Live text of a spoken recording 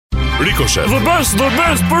Rikoshet. The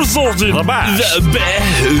best për zotin. The best.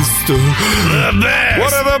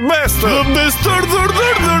 What are the best? The best.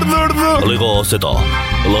 Rikoshet.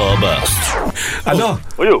 The best. Alo.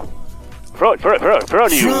 Oju. Fran,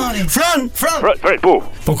 po.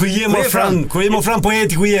 Po ku je më Fran? Ku je më Fran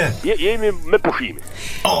poeti ku je? Jemi me pushime.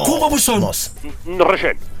 Ku po pushon? Në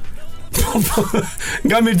Rreshen.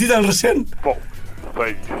 Nga Mirdita në Rreshen? Po.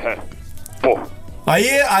 A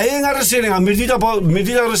je nga Rresheni, nga Mirdita, po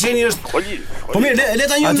Mirdita Rresheni është. Po mirë, le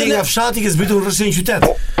ta njohim. Aty nga fshati ke zbritur në Rreshen qytet.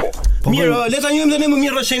 Mirë, le ta njohim dhe ne më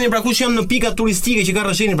mirë Rreshenin, pra kush janë në pikat turistike që ka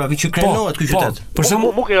Rresheni, pra që krenohet ky qytet. Për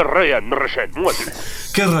shembull, mu ke rreja në Rreshen, mua aty.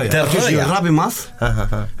 Ke rreja. Aty është rapi mas.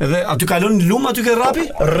 Edhe aty kalon lum, aty ke rapi?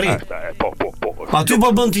 Rri. Po. Aty po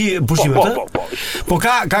bën ti pushime, Po. Po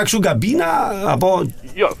ka kështu gabina apo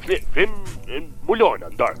Jo, flim mulona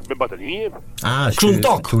ndar me baterie. kështu në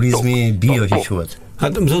tokë. Turizmi bio që quhet.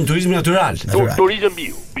 Atë më thon turizmi natyral. Turizëm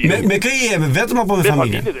bio. Me kë je, vetëm apo me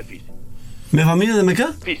familje? Me familje dhe fisi. Me familje dhe me kë?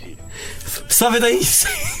 Fisi. Sa veta i?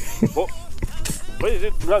 Po. Po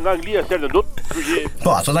nga Anglia serdë ndot. Po,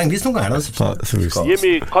 ato të anglisë nuk kanë, Po, sërish.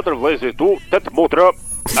 Jemi 4 vëllezër këtu, 8 motra,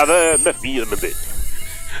 edhe me fëmijë dhe me bebë.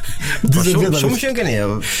 Shumë që keni.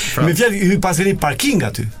 Me fjalë hy pas keni parking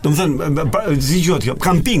aty. Domethënë, si quhet kjo?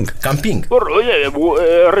 Camping. Por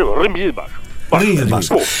rrim gjithë bashkë. Rritet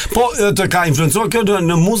bashkë. Po të ka influencuar kjo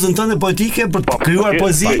në muzën tënde poetike për të krijuar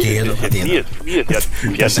poezi.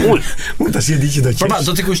 Mund tash e di që do të. Po,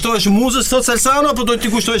 do t'i kushtohesh muzës sot Salsano apo do t'i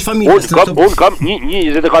kushtohesh familjes? Un kam një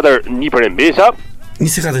 24 niper e mbesa.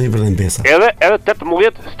 24 niper e mbesa. Edhe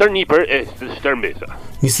 18 stër niper e stër mbesa.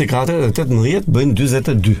 24 dhe 18 bëjnë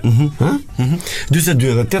 42. Ha?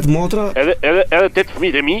 42 dhe 8 motra. Edhe 8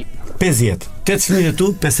 fëmijë e mi. 50. 8 fëmijë e tu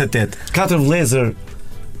 58. 4 vëllezër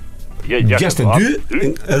 62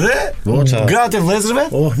 dhe gratë e vëllezërve?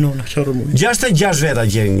 Oh, no, na çorë mua. 66 veta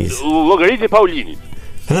gjeni nis. Llogariti Paulinit.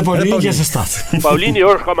 Edhe Paulini 67. Paulini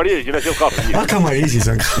është kamarieri që na sjell kafë. Kamarieri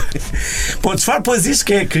sa. Po çfarë poezish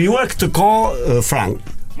ke krijuar këtë kohë Frank?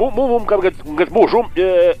 Mu kam gëzmu shumë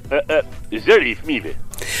zëri i fëmijëve.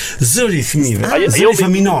 Zëri i fëmijëve. Zëri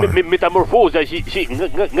fëminor. Metamorfoza që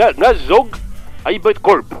nga zog ai bëhet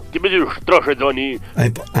korp. Ti më thua shtroshe doni.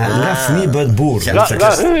 Nga fëmijë bëhet burr.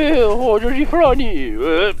 O Gjifrani.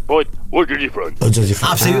 Po o Gjifrani.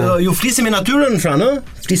 Pse ju flisim me natyrën, Fran, ë?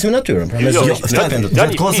 Flisim me natyrën. Pra me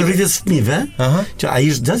gjatë kohës së rritjes së fëmijëve, që ai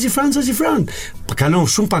është Gjifran. Po kalon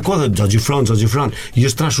shumë pak kohë Gjifran. I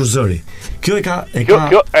është trashur zëri. Kjo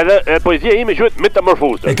Kjo edhe poezia ime quhet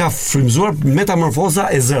metamorfoza. E ka frymzuar metamorfoza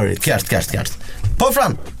e zërit. Qartë. Po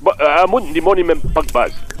Fran, a mund ndihmoni me pak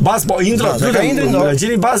bazë? Bazë po Indro,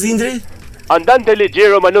 gjeni bazë Indri? Andante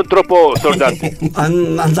leggero ma non troppo sordante.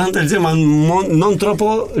 Andante leggero ma non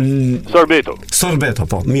troppo sorbeto,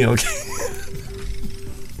 po, mirë, ok.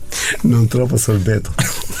 Non troppo sorbeto.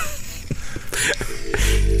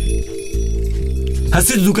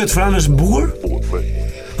 Hasi duket Fran është bukur?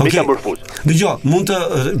 Metamorfoza. Dëgjoj, mund të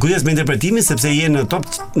kujdes me interpretimin sepse je në Top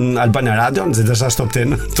Albania Radio, në dasha Top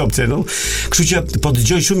Channel. Kështu që po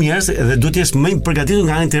dëgjoj shumë njerëz dhe duhet të jesh më i përgatitur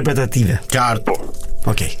nga ana interpretative. Qartë. Po.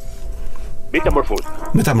 Okej.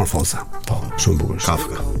 Metamorfoza. Po, shumë bukur.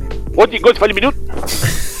 Kafka. O ti gojë fali minut.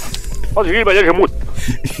 O ti gjej baje mut.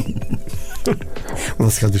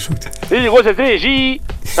 Mos ka dyshim. Ti gojë të ji,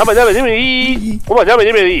 ama dame i. Kuma dame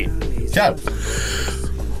i. Qartë.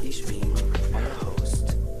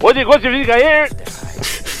 O ti gojë vjen ka herë.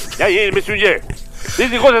 Ja je me sugjer. Ti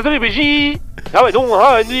gojë të bëji. Ja me don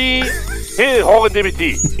ha ni. He hoqën të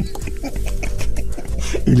bëti.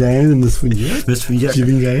 I la erë në sfungje. Që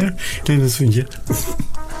vin nga erë, të në sfungje.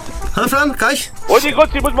 Ha Fran, kaq? O ti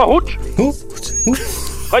gojë mund ma huç?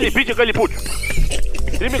 Kali piçë kali puç.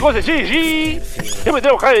 Ti më gojë si ji. Ti më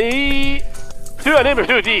deu kai. Ty anë më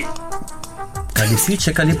shtu ti. Kali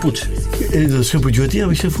piçë kali puç. E do të shkoj gjuhëti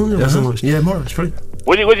apo ishte fundi apo sa më? Je mor, shprej.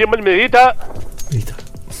 O ti gojë më merita.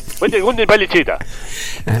 O ti gojë baliceta.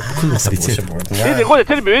 Ku do të baliceta? Ti gojë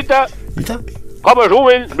të merita. Ka më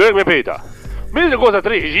shumë bërë me peta. Me dhe gota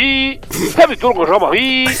 3G, sa vi turko shama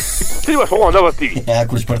hi, ti ma shkoma ndava ti.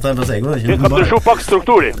 Kur shpartojnë pasaj, ka të ndryshu pak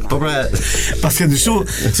strukturë. Po pra, pas ke ndryshu,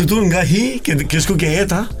 se tu nga hi, ke shku ke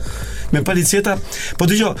eta, me paliceta, po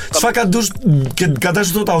dëgjoj, çfarë ka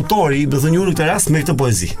dashur tot autori, do thënë unë në këtë rast me këtë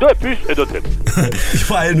poezi. Do e pyes e do të rrim.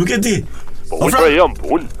 Po nuk e di. Po unë jam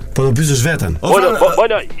unë. Po do pyesësh veten. Po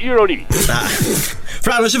ironi.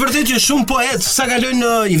 Pra, është vërtet që shumë poetë sa kalojnë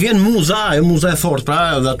i vjen muza e fortë,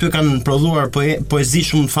 pra, dhe aty kanë prodhuar poezi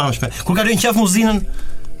shumë të famshme. Kur kalojnë qaf muzinën?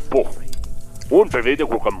 Po. Unë për vete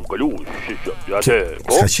kur kam kalu, atë,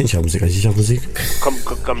 po? Ska qenë qa muzikë?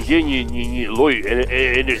 Kam gje një lloj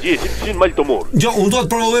energjie si maltomor. Jo, unë do të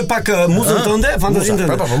provoj pak muzikën tënde, fantazinë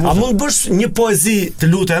tënde. A mund të bësh një poezi, të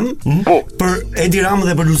lutem, për Edi Ramën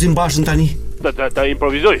dhe për Luzin Bashën tani? Ta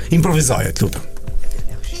improvizoj. Improvizoj, të lutem.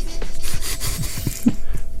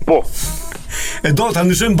 Po. E do ta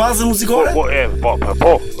ndryshojmë bazën muzikore?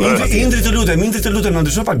 Po. Indri të lutem, na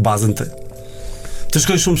ndryshoj pak bazën të. Të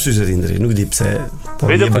shkoj shumë syze Indri, nuk di pse, po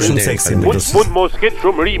je shumë seksi. Mund mos ketë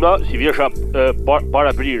shumë rima, si vjesha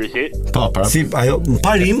para prirësi. Po, para. Si ajo,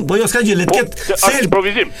 pa rim, po jo s'ka gjë, le të ketë thelb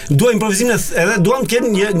improvizim. Dua improvizim edhe duam të ketë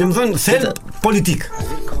një, domethënë, thelb politik.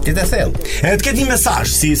 Ti të thellë. Edhe të ketë një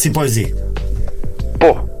mesazh si poezi.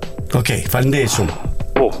 Po. Okej, faleminderit shumë.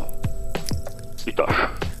 Po. I tash.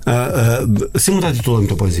 Si mund ta titullojmë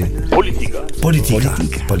këtë poezi?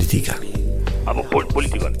 Politika. Apo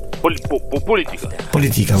politika.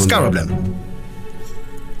 Politika. S'ka problem.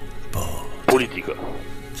 Politika.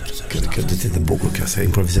 Kjo do të jetë bukur kjo, se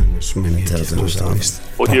improvizim shumë mirë.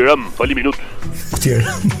 O ti ram, fali minut.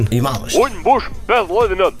 I madhësh. Unë mbush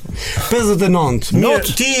 59. 59.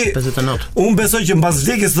 Mirë, ti 59. Unë besoj që mbas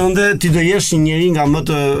vdekjes tënde ti do jesh një njeri nga më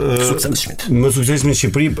të suksesshmit. Më suksesshëm në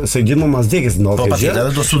Shqipëri, se gjithmonë mbas vdekjes ndodh kjo gjë.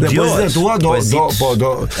 Do studiosh.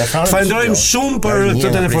 Do. Falenderojmë shumë për këtë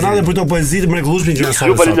telefonatë dhe për këto poezi të mrekullueshme që na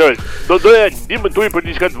solli. Ju falenderoj. Do doja ndihmën tuaj për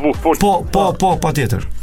diçka të vogël. Po, patjetër.